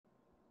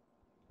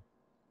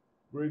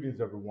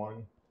Greetings,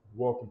 everyone.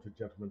 Welcome to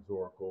Gentleman's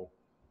Oracle,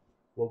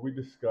 where we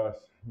discuss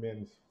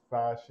men's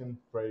fashion,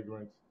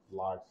 fragrance,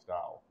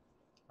 lifestyle.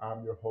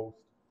 I'm your host,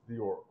 The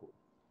Oracle.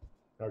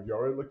 Now, if you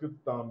already looked at the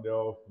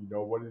thumbnail, you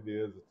know what it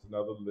is. It's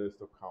another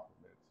list of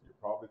compliments. You're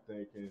probably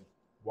thinking,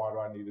 why do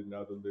I need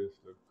another list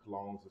of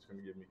colognes that's going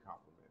to give me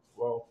compliments?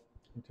 Well,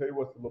 I'll tell you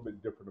what's a little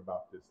bit different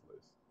about this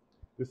list.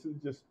 This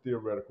is just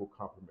theoretical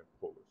compliment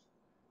pullers.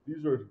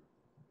 These are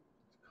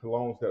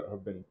colognes that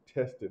have been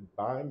tested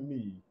by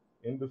me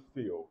in the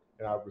field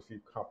and I've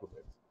received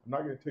compliments. I'm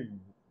not going to tell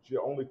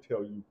you, only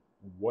tell you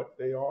what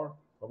they are.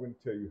 I'm going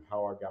to tell you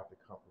how I got the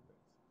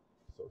compliments.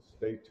 So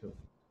stay tuned.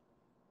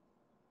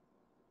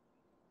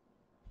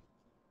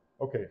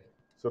 Okay,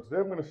 so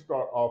today I'm going to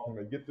start off. I'm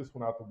going to get this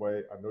one out the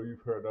way. I know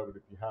you've heard of it.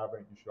 If you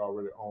haven't, you should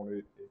already own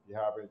it. If you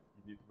haven't,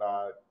 you need to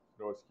buy it.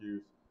 No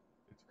excuse.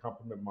 It's a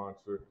compliment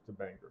monster. It's a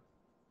banger.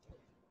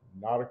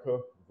 Nautica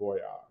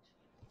Voyage.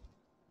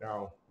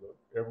 Now, look,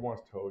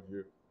 everyone's told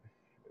you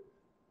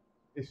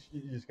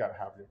you just got to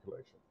have it in your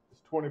collection.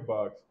 It's 20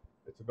 bucks.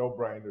 It's a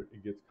no-brainer.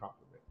 It gets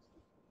compliments.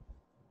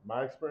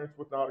 My experience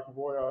with Nautica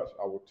Voyage,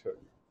 I will tell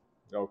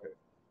you. Okay,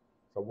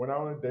 so I went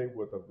on a date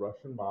with a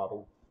Russian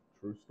model,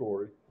 true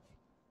story,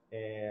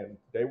 and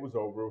day was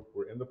over.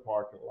 We're in the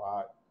parking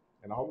lot,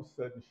 and all of a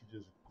sudden she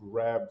just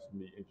grabs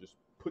me and just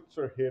puts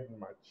her head in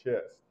my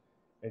chest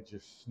and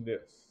just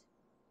sniffs,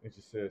 and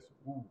she says,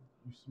 "Ooh,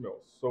 you smell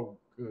so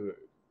good,"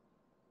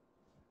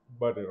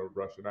 but in a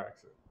Russian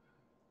accent.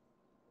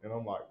 And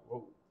I'm like,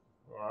 "Whoa,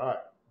 all right."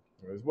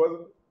 This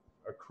wasn't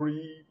a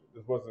creed.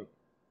 This wasn't,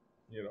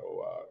 you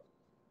know,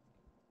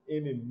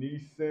 any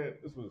niche scent.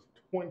 This was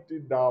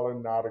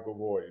 $20 nautical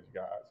voyage,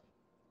 guys.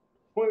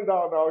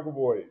 $20 nautical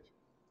voyage.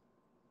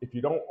 If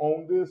you don't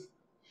own this,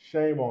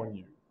 shame on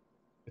you.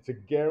 It's a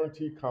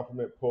guaranteed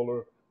compliment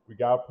puller. We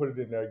gotta put it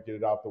in there, get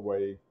it out the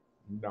way.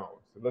 No.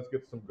 So let's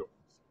get some good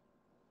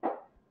ones.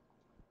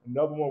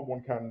 Another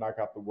one kind of knock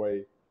out the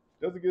way.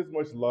 Doesn't get as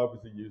much love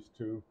as it used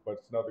to, but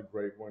it's another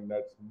great one.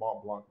 That's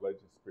Mont Blanc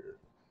Legend Spirit.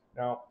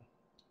 Now,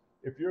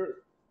 if you're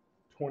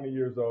 20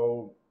 years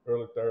old,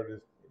 early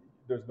 30s,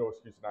 there's no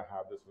excuse to not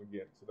have this one.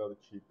 Again, it's another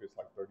cheap. It's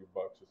like 30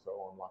 bucks or so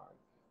online.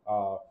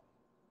 Uh,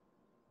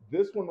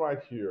 this one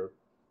right here,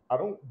 I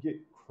don't get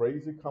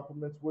crazy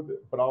compliments with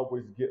it, but I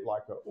always get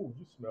like a, "oh,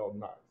 you smell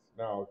nice."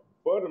 Now, a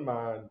bud of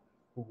mine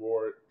who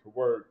wore it to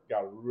work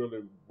got a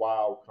really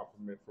wild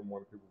compliment from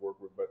one of the people we work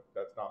with, but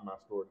that's not my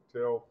story to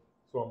tell,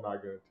 so I'm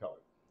not going to tell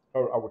it.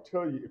 However, I will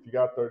tell you, if you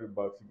got 30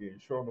 bucks, again, you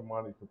show them the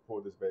money, you can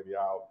pull this baby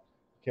out.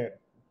 You can't,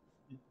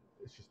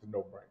 it's just a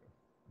no-brainer.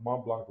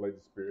 Mont Blanc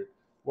Legend Spirit.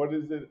 What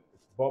is it?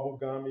 It's bubble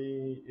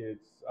gummy.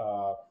 It's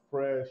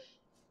fresh.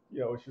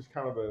 It's just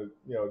kind of a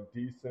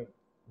decent.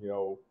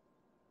 You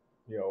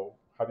know,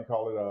 how do you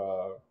call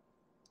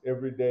it?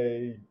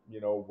 Everyday.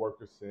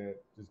 Worker scent.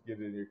 Just get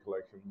it in your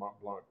collection. Mont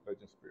Blanc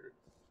Legend Spirit.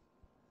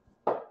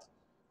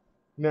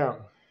 Now,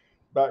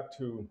 back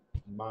to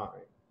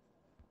mine.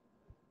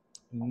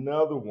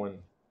 Another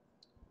one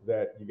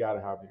that you got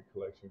to have in your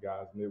collection,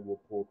 guys, and it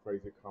will pull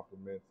crazy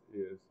compliments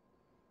is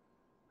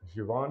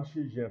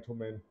Givenchy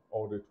Gentleman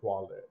Eau de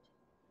Toilette.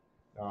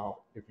 Now,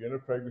 if you're in the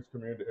fragrance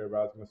community,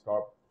 everybody's going to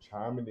start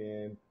chiming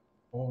in.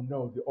 "Oh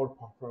no, the eau de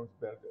parfum is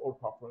better. The eau de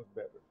parfum is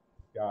better."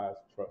 Guys,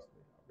 trust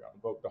me. I've got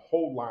them both. The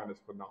whole line is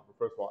phenomenal.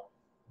 First of all,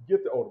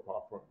 get the eau de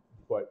parfum.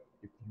 But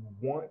if you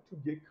want to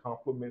get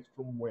compliments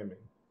from women,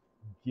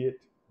 get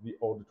the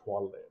eau de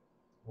toilette.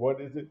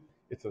 What is it?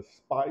 It's a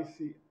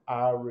spicy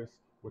iris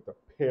with a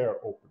pear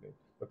opening.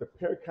 But the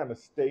pear kind of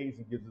stays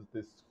and gives us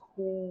this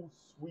cool,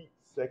 sweet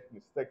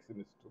sexiness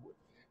to it.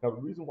 Now,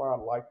 the reason why I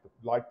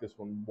like this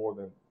one more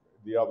than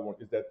the other one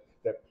is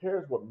that pear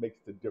is what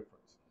makes the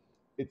difference.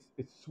 It's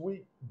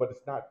sweet, but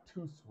it's not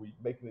too sweet,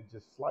 making it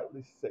just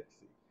slightly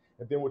sexy.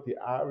 And then with the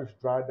Irish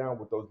dry down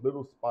with those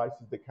little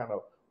spices that kind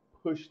of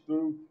push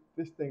through,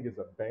 this thing is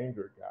a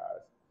banger,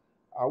 guys.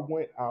 I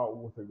went out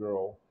with a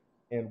girl,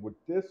 and with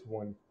this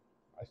one,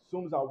 as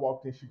soon as I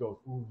walked in, she goes,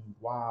 "Ooh,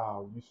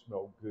 wow, you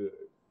smell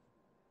good."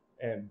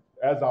 And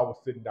as I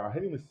was sitting down, I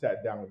hadn't even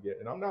sat down yet.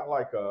 And I'm not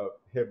like a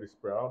heavy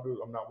spray.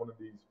 I'm not one of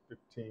these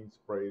 15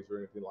 sprays or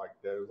anything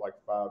like that. It was like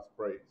 5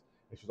 sprays.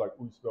 And she's like,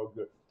 "Ooh, you smell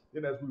good."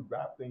 Then as we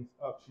wrap things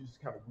up, she just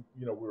kind of,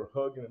 we were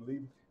hugging and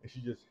leaving, and she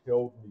just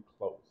held me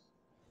close.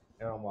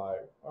 And I'm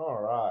like,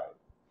 all right,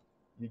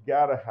 you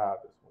gotta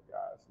have this one,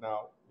 guys.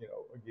 Now,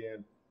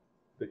 again,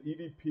 the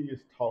EDP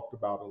is talked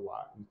about a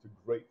lot, and it's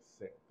a great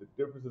scent. The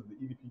difference is the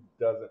EDP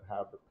doesn't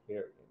have the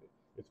pear in it.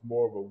 It's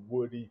more of a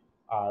woody,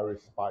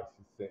 Irish,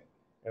 spicy scent.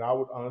 And I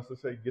would honestly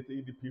say get the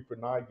EDP for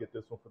night, get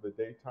this one for the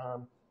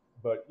daytime.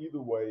 But either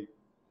way,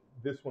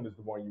 this one is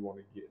the one you want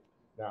to get.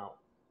 Now,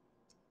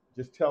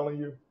 just telling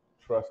you,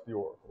 trust the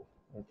Oracle.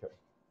 Okay.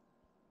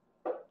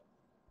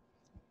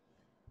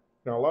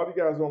 Now, a lot of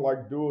you guys don't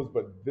like Duas,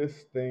 but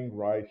this thing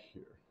right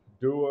here,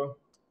 Dua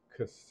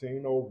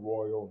Casino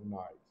Royal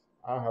Nights.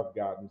 I have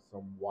gotten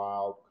some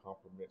wild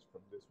compliments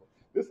from this one.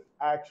 This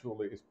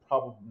actually is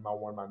probably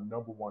one of my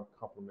number one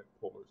compliment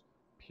pullers,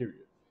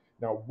 period.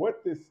 Now,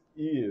 what this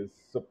is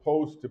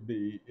supposed to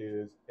be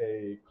is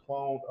a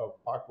clone of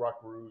Baccarat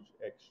Rouge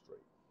Extra.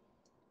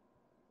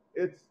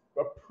 It's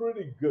a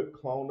pretty good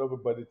clone of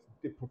it, but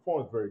it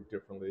performs very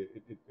differently.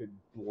 It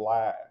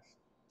blasts.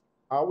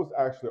 I was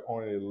actually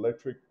on an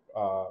electric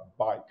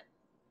bike,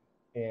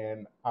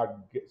 and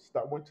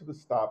went to the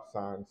stop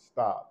sign,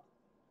 stopped,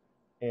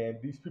 and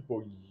these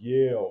people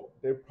yelled.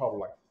 They're probably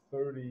like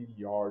 30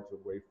 yards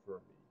away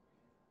from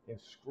me and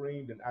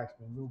screamed and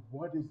asked me, "Lou,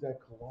 what is that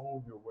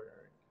cologne you're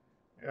wearing?"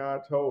 And I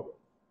told them.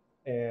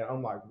 And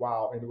I'm like,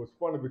 wow. And it was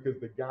funny because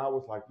the guy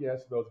was like, yeah,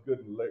 it smells good.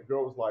 And the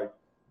girl was like,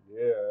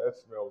 yeah, that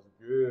smells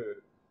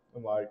good.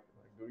 I'm like,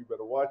 dude, you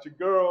better watch it,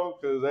 girl,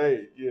 because,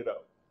 hey,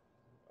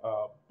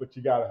 but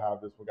you got to have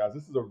this one, guys.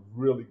 This is a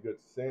really good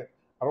scent.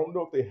 I don't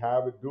know if they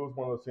have it. Do is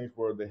one of those things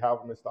where they have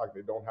them in stock,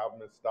 they don't have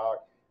them in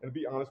stock. And to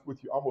be honest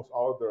with you, almost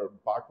all of their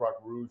Baccarat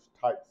Rouge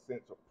type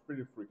scents are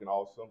pretty freaking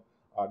awesome.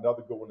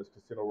 Another good one is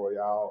Casino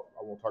Royale.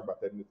 I won't talk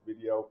about that in this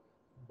video,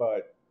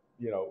 but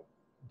you know,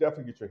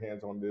 definitely get your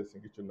hands on this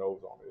and get your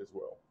nose on it as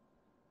well.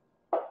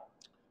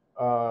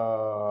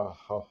 Ho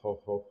ho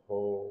ho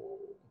ho.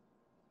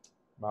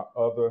 My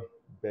other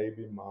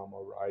baby mama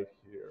right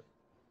here.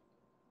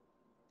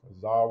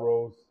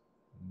 Azzaro's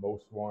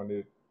Most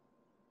Wanted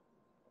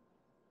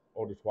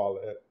Eau de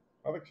Toilette.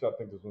 I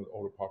think this one's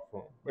Eau de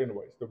Parfum. But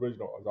anyways, the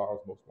original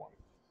Azzaro's Most Wanted.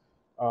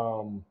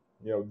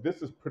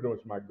 This is pretty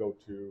much my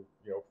go-to,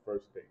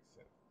 first date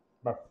scent.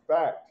 Matter of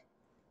fact,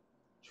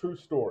 true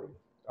story.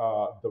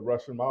 The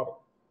Russian model.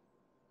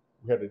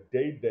 We had a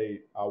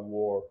date. I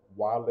wore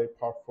Wale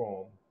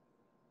Parfum,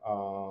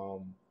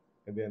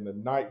 and then the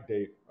night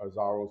date,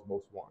 Azzaro's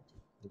Most Wanted.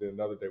 And then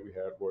another day we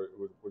had where it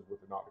was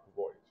with the Nautical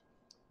Voyage.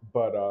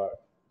 But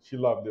she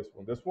loved this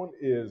one. This one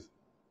is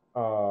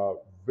uh,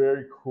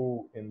 very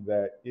cool in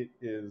that it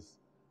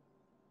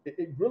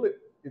really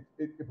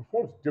it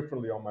performs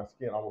differently on my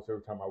skin almost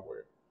every time I wear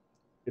it.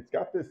 It's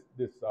got this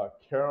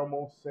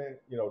caramel scent,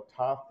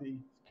 toffee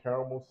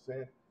caramel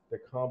scent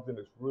that comes in.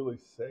 It's really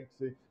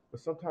sexy, but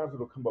sometimes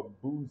it'll come up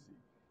boozy,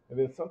 and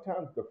then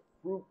sometimes the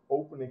fruit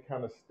opening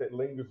kind of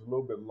lingers a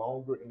little bit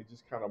longer, and it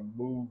just kind of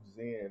moves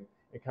in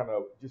and kind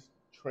of just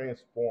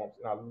transforms.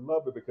 And I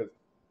love it because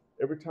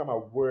every time I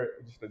wear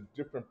it, just a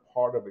different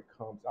part of it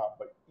comes out,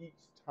 but each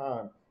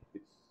time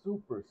it's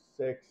super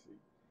sexy.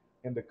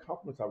 And the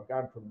compliments I've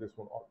gotten from this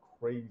one are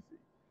crazy.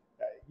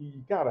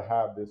 You got to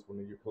have this one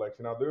in your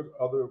collection. Now, there's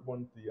other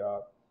ones.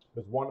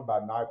 There's one by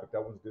Night, but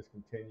that one's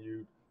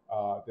discontinued.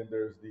 Then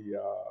there's the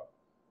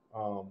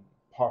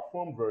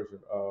Parfum version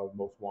of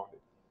Most Wanted.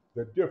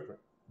 They're different.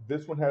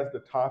 This one has the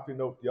toffee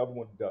note. The other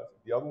one doesn't.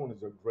 The other one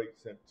is a great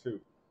scent too.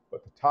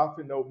 But the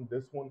toffee note in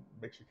this one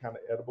makes you kind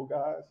of edible,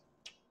 guys.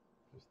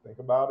 Just think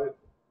about it.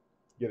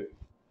 Get it.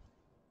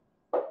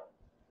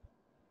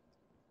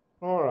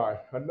 All right.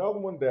 Another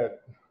one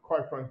that,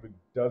 quite frankly,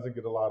 doesn't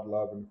get a lot of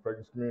love in the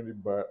fragrance community,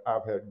 but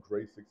I've had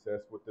great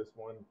success with this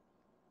one.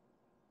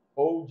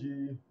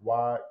 OGYEDT.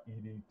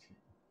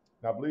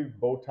 Now, I believe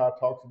Bowtie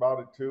talks about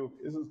it too.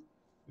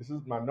 This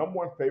is my number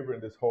one favorite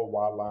in this whole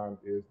Y line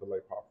is the Le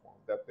Parfum.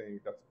 That thing,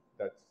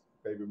 that's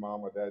baby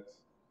mama.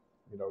 That's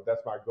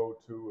my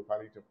go-to. If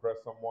I need to impress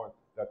someone,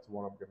 that's the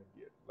one I'm gonna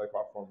get. Le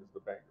Parfum is the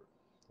banger.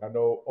 I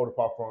know Eau de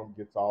Parfum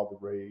gets all the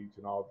rage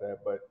and all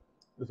that, but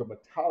there's a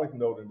metallic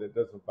note in that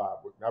doesn't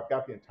vibe with me. I've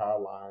got the entire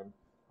line,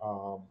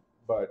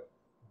 but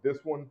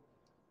this one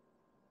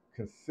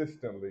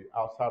consistently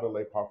outside of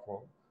Le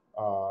Parfum,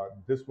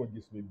 this one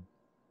gives me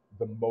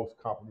the most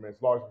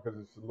compliments, largely because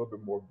it's a little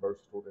bit more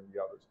versatile than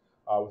the others.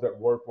 I was at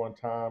work one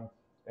time,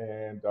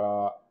 and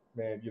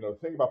man, the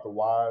thing about the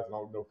Ys, and I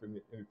don't know if any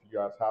of you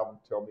guys have them,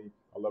 tell me.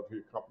 I love to hear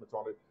your compliments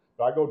on it.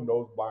 But I go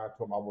nose blind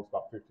to them almost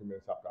about 15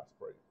 minutes after I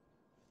spray it.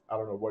 I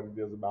don't know what it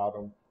is about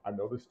them. I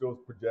know they're still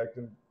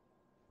projecting,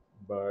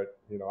 but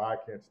I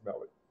can't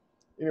smell it.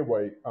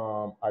 Anyway,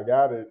 I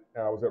got it,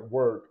 and I was at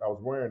work. I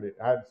was wearing it.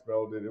 I hadn't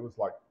smelled it. It was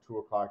like 2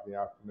 o'clock in the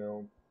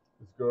afternoon.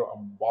 This girl,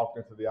 I'm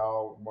walking into the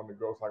aisle, and one of the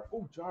girls like,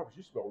 "Oh, Jarvis,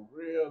 you smell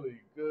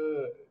really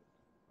good."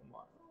 I'm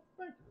like, "Oh,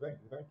 thank you, thank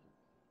you, thank you."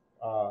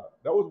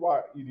 That was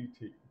why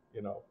EDT.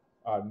 You know,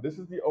 this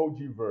is the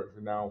OG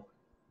version. Now,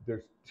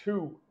 there's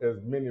two,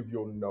 as many of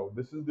you'll know.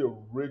 This is the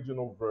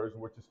original version,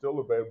 which is still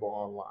available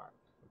online.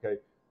 Okay,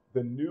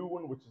 the new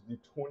one, which is the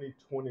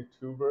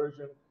 2022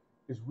 version,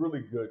 is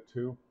really good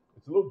too.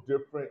 It's a little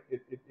different.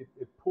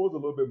 It pulls a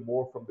little bit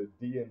more from the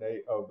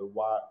DNA of the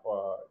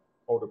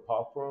eau de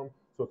parfum,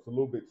 so it's a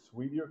little bit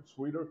sweeter,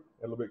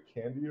 and a little bit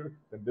candier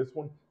than this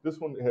one. This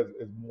one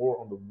is more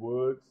on the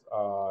woods.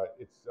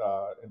 It's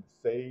and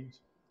sage,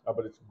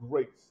 but it's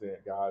great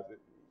scent, guys.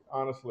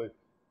 Honestly,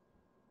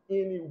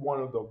 any one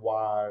of the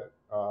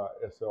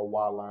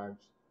SLY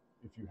lines,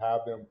 if you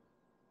have them,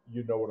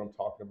 you know what I'm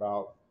talking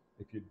about.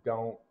 If you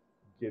don't,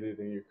 get it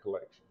in your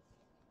collection.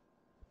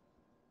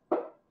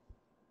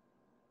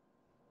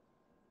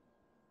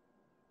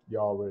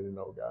 Y'all already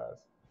know, guys.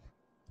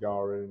 Y'all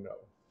already know.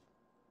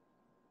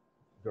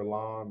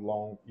 Guerlain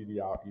Long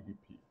EDR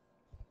EDP.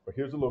 But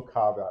here's a little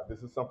caveat. This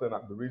is something,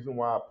 the reason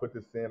why I put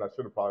this in, I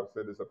should have probably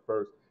said this at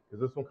first, is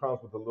this one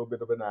comes with a little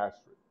bit of an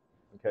asterisk.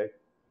 Okay,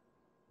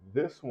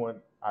 this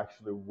one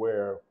actually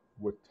wear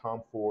with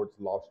Tom Ford's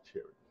Lost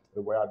Cherry.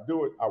 The way I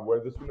do it, I wear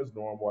this one as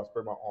normal. I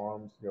spray my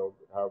arms,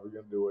 however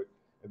you're gonna do it,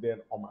 and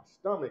then on my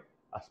stomach,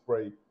 I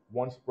spray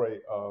one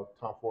spray of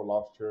Tom Ford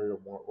Lost Cherry or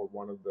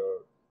one of the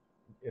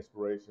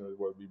inspirations,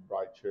 whether it be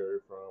Bright Cherry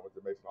from with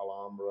the Mason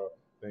Alhambra.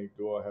 I think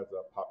Dua has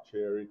a Pop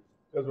Cherry.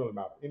 Doesn't really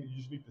matter. And you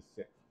just need the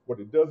scent. What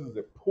it does is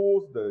it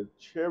pulls the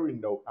cherry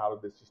note out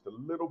of this just a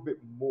little bit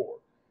more.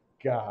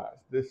 Guys,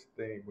 this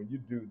thing, when you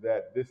do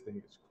that, this thing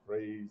is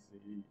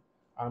crazy.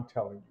 I'm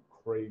telling you,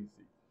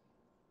 crazy.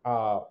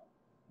 Uh,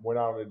 Went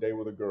out on a date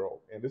with a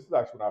girl, and this is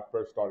actually when I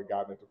first started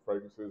getting into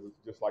fragrances. It's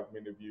just like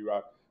many of you,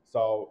 I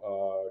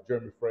saw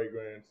Jeremy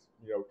Fragrance,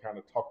 kind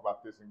of talk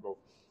about this and go,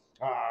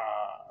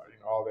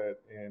 all that,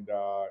 and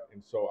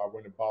so I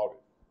went and bought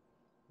it.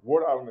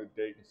 Word out on the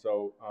date, and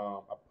so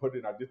I put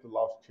it. I did the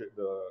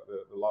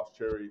lost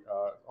cherry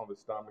on the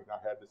stomach. I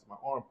had this in my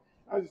arm.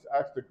 I just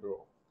asked the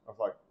girl. I was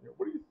like,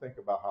 what do you think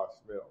about how it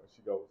smells? And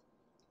she goes,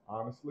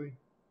 honestly,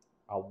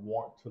 I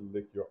want to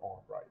lick your arm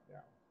right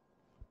now.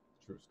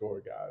 True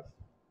story, guys.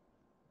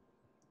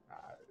 I,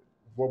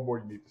 what more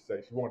you need to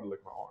say? She wanted to lick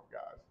my arm,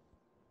 guys.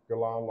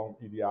 Galan Long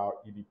EDI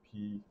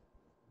EDP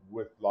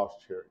with Lost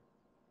Cherry.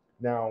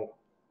 Now,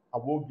 I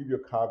will give you a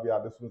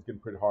caveat. This one's getting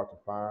pretty hard to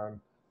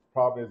find.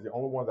 Problem is, the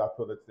only ones I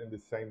feel that's in the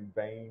same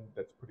vein,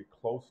 that's pretty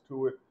close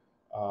to it,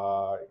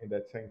 in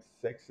that same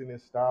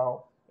sexiness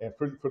style. And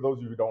for those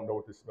of you who don't know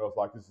what this smells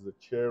like, this is a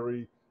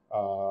cherry,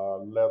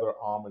 leather,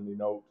 almondy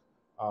note,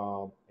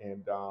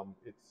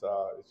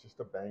 it's just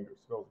a banger. It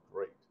smells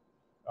great.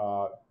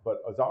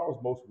 But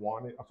Azaro's Most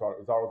Wanted, I'm sorry,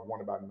 Azaro's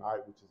Wanted by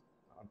Night, which is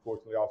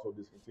unfortunately also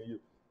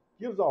discontinued,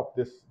 gives off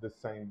this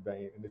same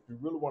vein. And if you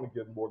really want to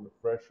get more than the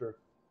fresher,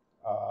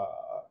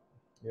 uh,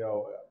 you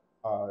know,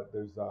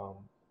 there's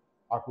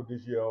Aqua di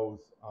Gio's,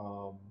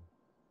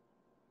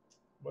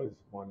 what is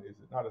one? Is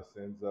it not a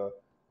Senza,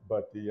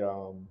 but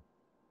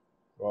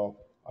well,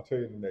 I'll tell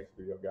you in the next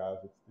video, guys.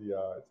 It's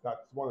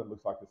one that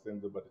looks like a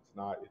Senza, but it's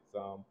not.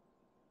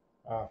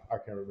 I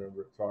can't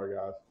remember it. Sorry,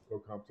 guys. It'll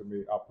come to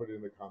me. I'll put it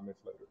in the comments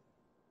later.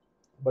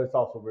 But it's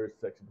also very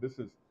sexy. This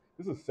is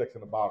sex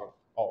in the bottle.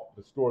 Oh,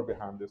 the story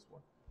behind this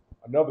one.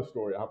 Another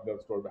story. I have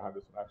another story behind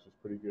this one. Actually,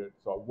 it's pretty good.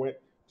 So I went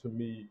to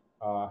meet,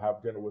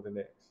 have dinner with an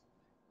ex,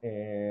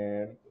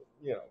 and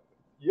you know,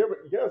 you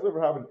guys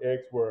ever have an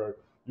ex where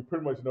you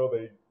pretty much know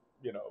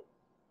you know,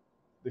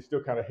 they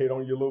still kind of hate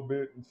on you a little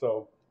bit, and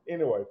so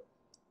anyway,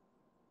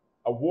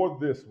 I wore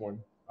this one,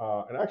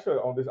 and actually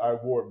on this I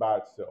wore it by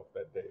itself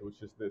that day. It was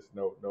just this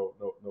no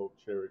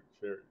cherry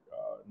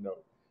no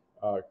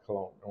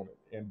cologne on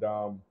it, and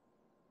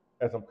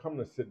as I'm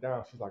coming to sit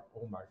down, she's like,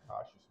 "Oh my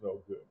gosh, you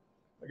smell good."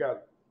 I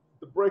got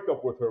the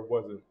breakup with her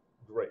wasn't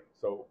great,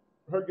 so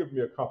her giving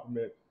me a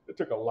compliment, it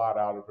took a lot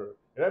out of her,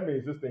 and that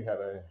means this thing had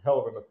a hell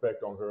of an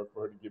effect on her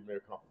for her to give me a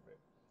compliment.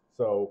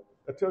 So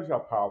that tells you how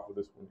powerful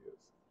this one is.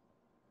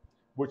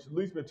 Which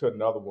leads me to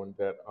another one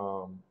that,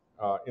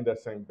 in that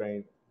same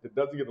vein, that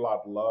doesn't get a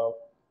lot of love,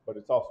 but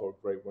it's also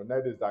a great one.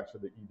 That is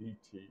actually the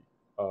EDT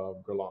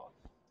of Guerlain.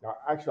 Now,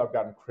 actually, I've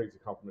gotten crazy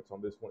compliments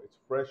on this one. It's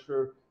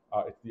fresher.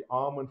 It's the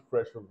almond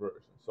fresher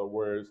version. So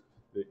whereas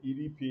the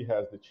EDP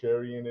has the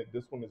cherry in it,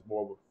 this one is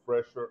more of a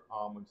fresher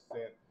almond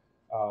scent.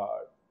 Uh,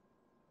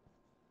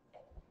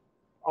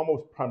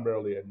 Almost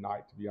primarily at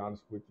night, to be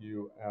honest with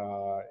you,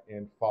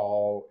 in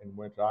fall and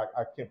winter.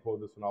 I can't pull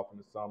this one off in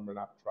the summer, and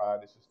I've tried.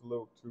 It's just a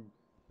little too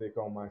thick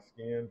on my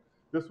skin.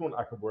 This one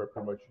I can wear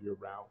pretty much year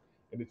round,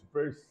 and it's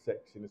very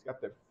sexy, and it's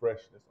got that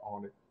freshness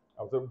on it.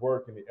 I was at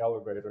work in the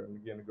elevator, and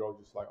again, the girl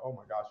was just like, "Oh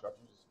my gosh, Josh,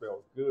 you just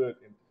smell good,"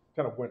 and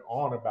kind of went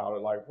on about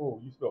it, like,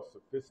 "Oh, you smell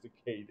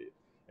sophisticated."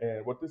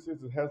 And what this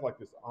is, it has like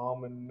this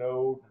almond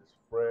note, and it's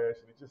fresh,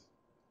 and it just,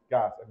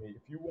 guys, I mean,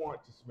 if you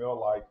want to smell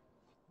like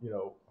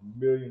 $1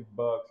 million,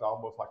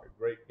 almost like a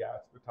great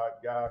Gatsby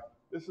type guy.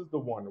 This is the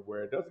one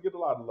where it doesn't get a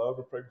lot of love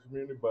in the fragrance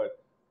community,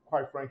 but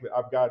quite frankly,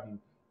 I've gotten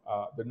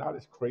they're not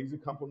as crazy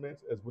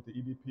compliments as with the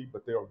EDP,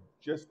 but they are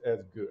just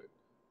as good.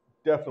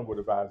 Definitely would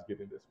advise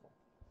getting this one.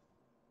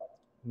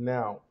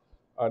 Now,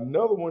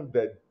 another one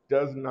that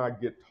does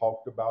not get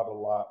talked about a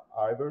lot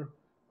either,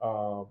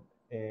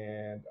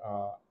 and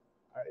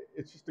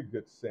it's just a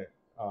good scent,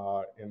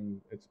 and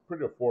it's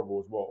pretty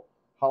affordable as well.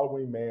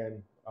 Halloween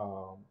Man,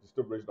 just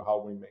the original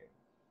Halloween Man.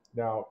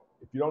 Now,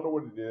 if you don't know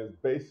what it is,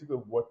 basically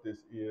what this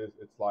is,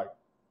 it's like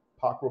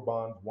Pac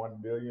Rabanne's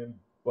 1 million,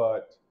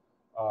 but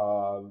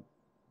uh,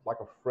 like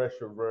a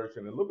fresher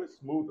version, a little bit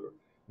smoother.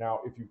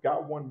 Now, if you've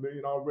got 1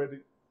 million already,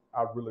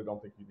 I really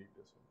don't think you need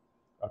this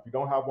one. If you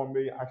don't have 1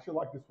 million, I actually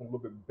like this one a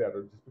little bit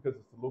better just because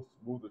it's a little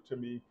smoother to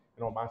me,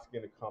 and on my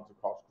skin, it comes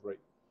across great.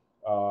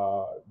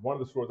 One of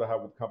the stores I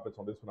have with compliments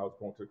on this one, I was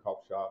going to the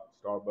coffee shop,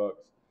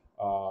 Starbucks,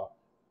 uh,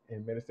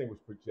 and man, this thing was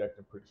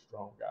projecting pretty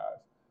strong, guys.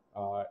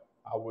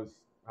 I was,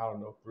 I don't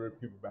know, three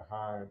people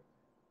behind,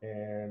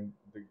 and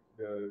the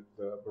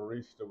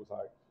barista was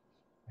like,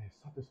 "Man,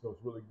 something smells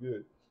really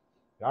good."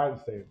 And I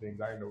didn't say anything.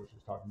 I didn't know what she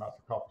was talking about.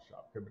 It's a coffee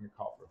shop, could have been a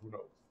coffee, who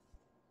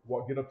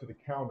knows? Get up to the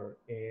counter,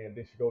 and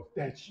then she goes,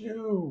 "That's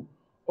you!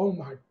 Oh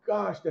my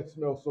gosh, that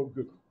smells so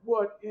good.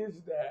 What is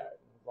that?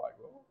 And it's like,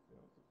 well,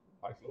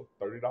 nice little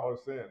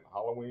 $30 scent,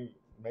 Halloween,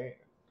 man,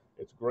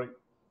 it's great.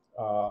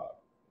 Uh,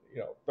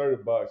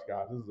 30 bucks,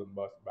 guys. This is a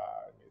must buy.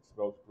 I mean, it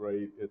smells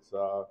great. It's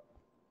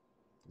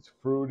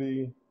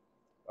fruity.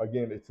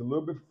 Again, it's a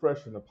little bit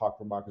fresh in the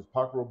Paco Rabanne because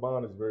Paco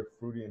Rabanne is very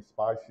fruity and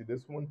spicy.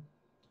 This one,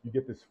 you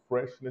get this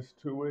freshness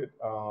to it,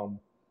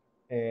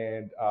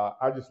 and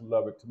I just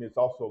love it. To me, it's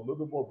also a little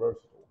bit more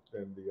versatile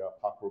than the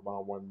Paco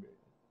Rabanne 1 million.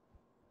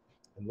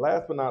 And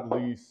last but not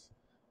least,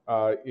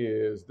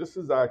 is this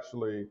is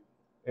actually,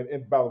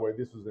 and by the way,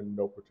 this is in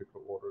no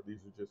particular order. These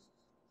are just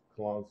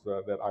colognes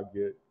that I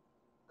get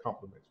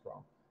compliments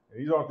from.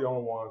 And these aren't the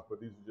only ones, but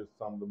these are just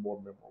some of the more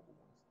memorable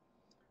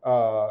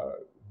ones.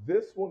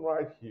 This one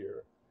right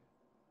here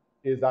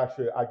is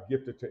actually I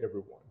gift it to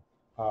everyone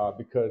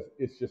because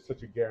it's just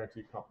such a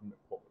guaranteed compliment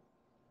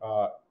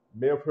puller.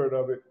 May have heard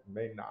of it,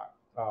 may not,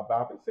 but I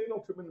haven't seen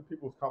on too many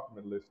people's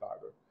compliment list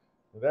either.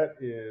 And that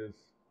is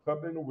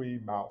Club de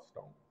Nuit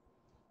Milestone.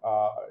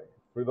 Uh,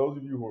 for those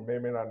of you who may or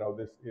may not know,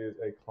 this is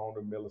a clone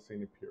of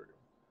Millicene Imperial.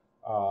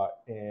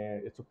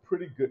 And it's a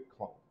pretty good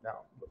clone. Now,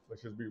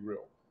 let's just be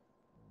real.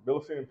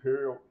 Millicene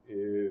Imperial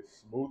is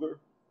smoother.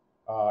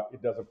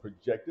 It doesn't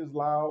project as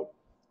loud.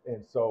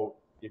 And so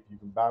if you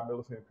can buy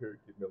Millicene Imperial,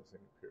 get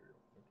Millicene Imperial.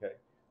 Okay.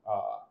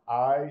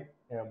 I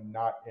am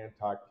not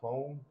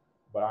anti-clone,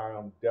 but I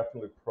am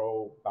definitely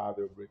pro buy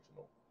the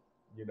original.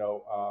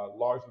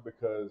 Largely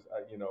because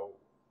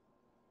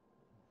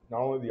not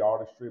only the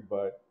artistry,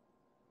 but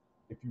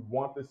if you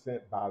want the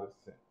scent, buy the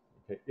scent.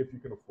 Okay, if you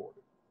can afford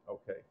it.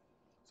 Okay,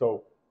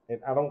 so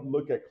and I don't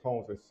look at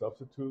clones as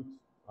substitutes.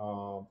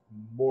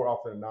 More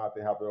often than not,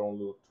 they have their own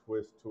little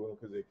twist to them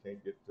because they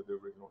can't get to the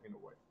original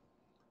anyway.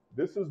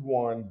 This is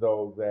one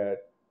though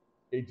that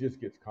it just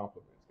gets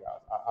compliments,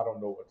 guys. I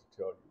don't know what to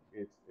tell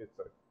you.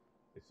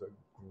 It's a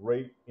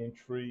great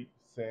entry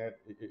scent.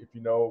 If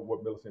you know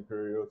what Millicent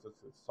Imperial is,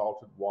 it's a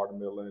salted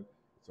watermelon.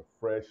 It's a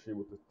freshie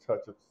with a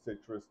touch of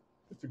citrus.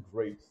 It's a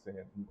great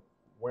scent.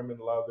 Women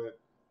love it.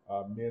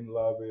 Men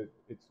love it.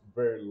 It's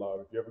very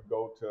loved. If you ever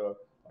go to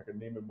like a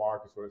Neiman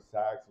Marcus or a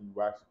Saks and you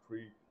wax a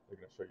Creed, they're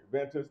going to show you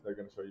Ventus. They're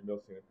going to show you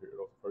Millicent Imperial.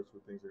 Those are the first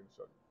two things they're going to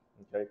show you.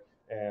 Okay,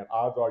 and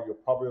odds are you'll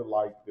probably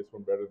like this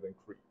one better than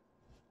Creed.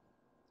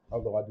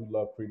 Although I do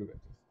love Creed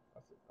Aventus.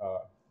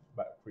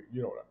 But Creed,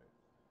 you know what I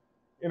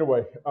mean.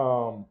 Anyway,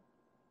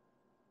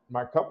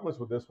 my compliments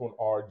with this one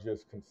are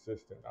just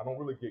consistent. I don't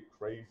really get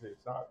crazy.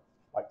 It's not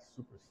like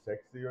super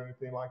sexy or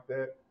anything like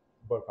that.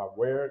 But if I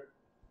wear it,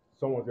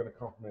 someone's gonna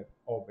compliment,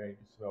 oh man,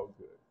 you smell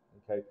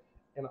good. Okay.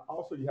 And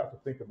also you have to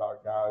think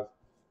about, guys,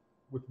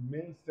 with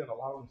men's scent, a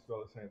lot of them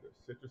smell the same.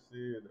 They're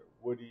citrusy, they're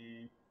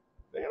woody.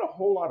 They had a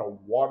whole lot of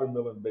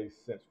watermelon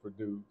based scents for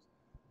dudes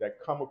that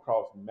come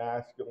across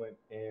masculine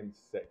and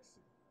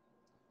sexy.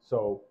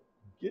 So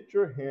get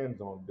your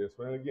hands on this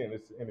one. And again,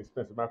 it's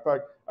inexpensive. Matter of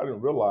fact, I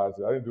didn't realize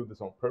it. I didn't do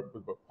this on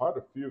purpose, but quite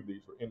a few of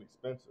these were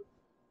inexpensive.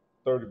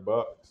 30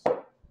 bucks.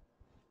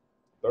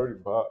 30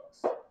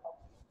 bucks.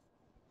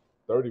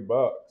 30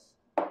 bucks.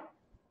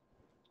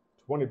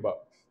 20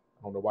 bucks.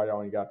 I don't know why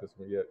y'all ain't got this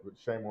one yet, but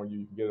shame on you.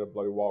 You can get it at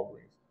bloody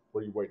Walgreens.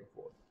 What are you waiting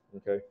for?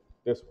 Okay,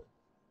 this one.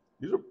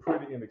 These are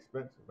pretty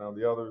inexpensive. Now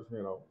the others,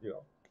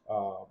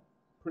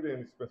 pretty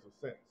inexpensive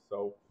scents.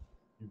 So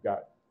you've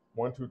got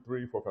 1, 2,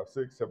 3, 4, 5,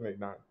 6, 7, 8,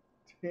 9,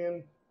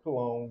 10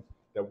 colognes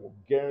that will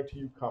guarantee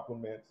you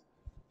compliments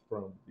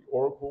from the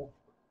Oracle,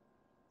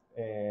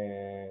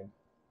 and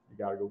you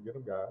gotta go get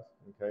them, guys.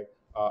 Okay,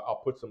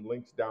 I'll put some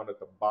links down at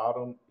the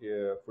bottom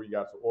for you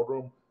guys to order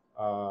them.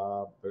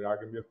 They're not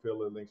gonna be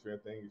affiliate links or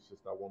anything. It's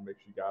just I want to make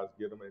sure you guys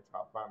get them and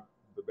try to find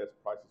the best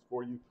prices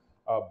for you.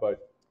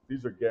 But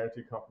these are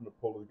guaranteed compliment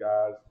pullers,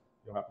 guys.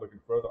 You don't have to look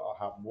any further. I'll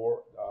have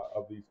more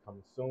of these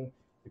coming soon.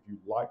 If you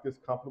like this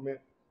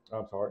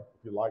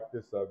if you like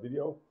this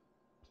video,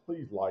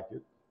 please like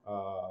it.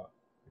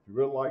 If you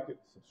really like it,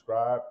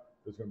 subscribe.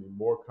 There's going to be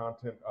more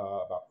content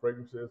about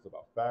fragrances,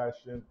 about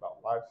fashion, about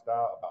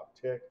lifestyle, about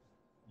tech,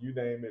 you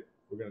name it.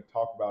 We're going to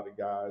talk about it,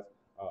 guys.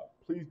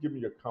 Please give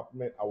me a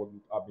compliment. I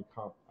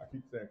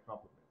keep saying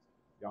compliments.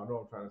 Y'all know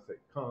I'm trying to say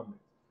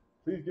comments.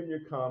 Please give me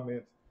your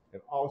comments,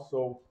 and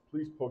also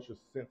please post your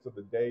scents of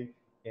the day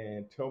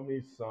and tell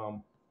me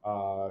some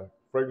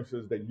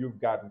fragrances that you've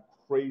gotten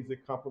crazy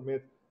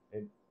compliments,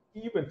 and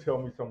even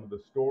tell me some of the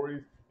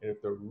stories. And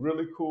if they're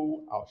really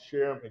cool, I'll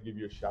share them and give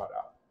you a shout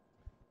out.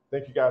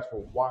 Thank you guys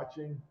for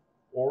watching.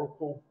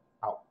 Oracle